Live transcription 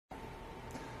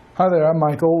Hi there, I'm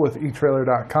Michael with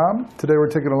etrailer.com. Today we're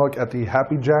taking a look at the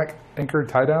HappiJac anchor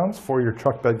tie downs for your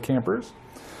truck bed campers.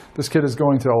 This kit is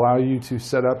going to allow you to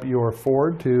set up your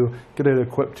Ford to get it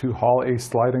equipped to haul a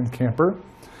sliding camper.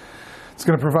 It's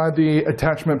going to provide the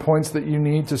attachment points that you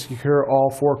need to secure all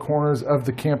four corners of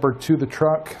the camper to the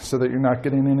truck so that you're not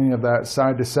getting any of that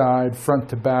side to side, front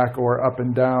to back, or up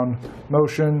and down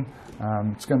motion.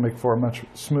 It's going to make for a much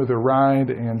smoother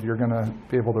ride, and you're going to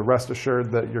be able to rest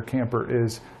assured that your camper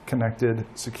is connected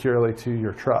securely to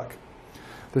your truck.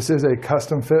 This is a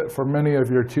custom fit for many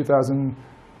of your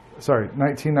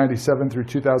 1997 through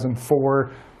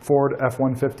 2004 Ford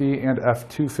F150 and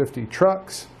F250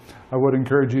 trucks. I would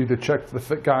encourage you to check the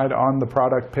fit guide on the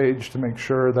product page to make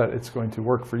sure that it's going to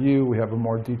work for you. We have a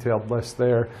more detailed list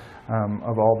there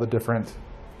of all the different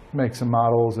makes and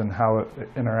models and how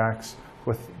it interacts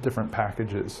with different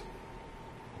packages.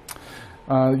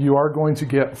 You are going to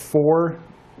get 4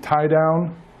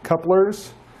 tie-down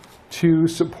couplers, 2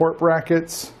 support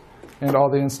brackets, and all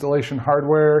the installation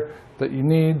hardware that you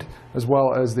need, as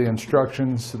well as the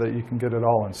instructions so that you can get it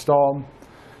all installed.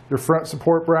 Your front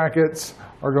support brackets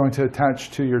are going to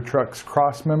attach to your truck's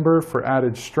cross member for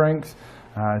added strength.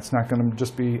 It's not going to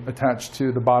just be attached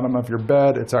to the bottom of your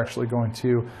bed. It's actually going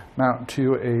to mount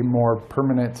to a more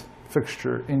permanent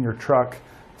fixture in your truck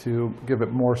to give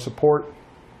it more support.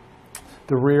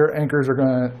 The rear anchors are going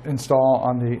to install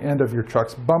on the end of your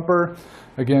truck's bumper,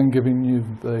 again giving you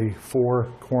the 4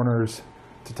 corners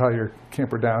to tie your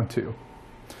camper down to.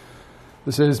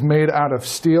 This is made out of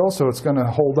steel, so it's going to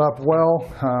hold up well.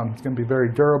 It's going to be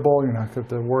very durable. You're not going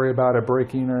to have to worry about it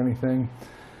breaking or anything.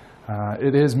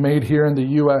 It is made here in the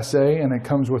USA, and it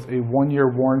comes with a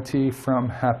 1-year warranty from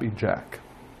HappiJac.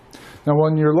 Now,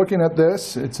 when you're looking at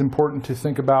this, it's important to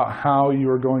think about how you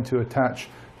are going to attach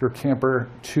your camper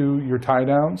to your tie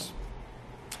downs.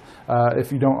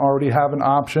 If you don't already have an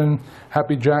option,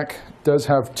 HappiJac does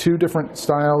have 2 different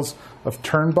styles of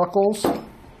turnbuckles.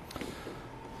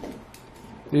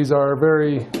 These are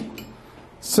very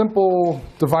simple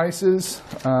devices.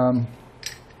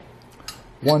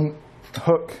 One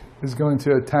hook is going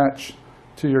to attach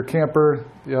to your camper.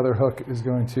 The other hook is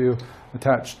going to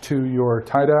attach to your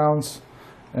tie downs,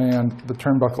 and the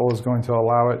turnbuckle is going to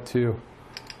allow it to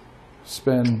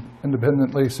spin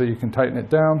independently so you can tighten it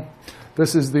down.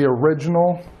 This is the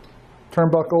original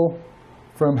turnbuckle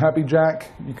from HappiJac.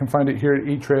 You can find it here at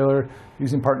eTrailer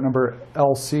using part number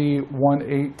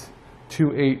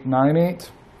LC182898.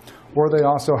 Or they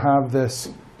also have this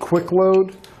quick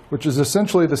load, which is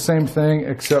essentially the same thing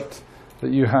except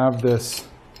that you have this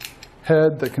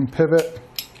head that can pivot.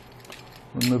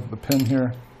 Remove the pin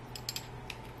here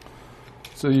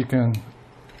so you can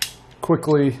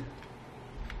quickly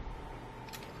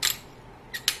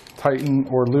tighten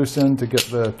or loosen to get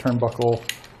the turnbuckle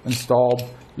installed.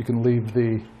 You can leave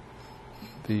the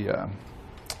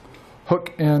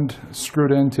hook end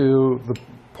screwed into the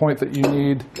point that you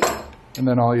need, and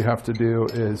then all you have to do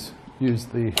is use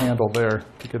the handle there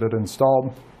to get it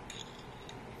installed.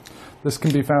 This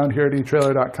can be found here at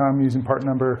etrailer.com using part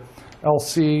number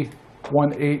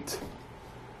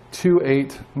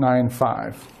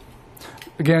LC182895.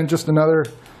 Again, just another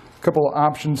couple of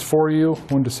options for you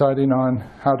when deciding on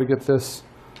how to get this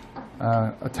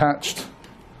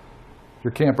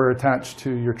your camper attached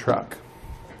to your truck.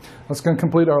 That's going to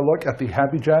complete our look at the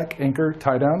HappiJac anchor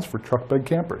tie downs for truck bed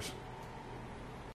campers.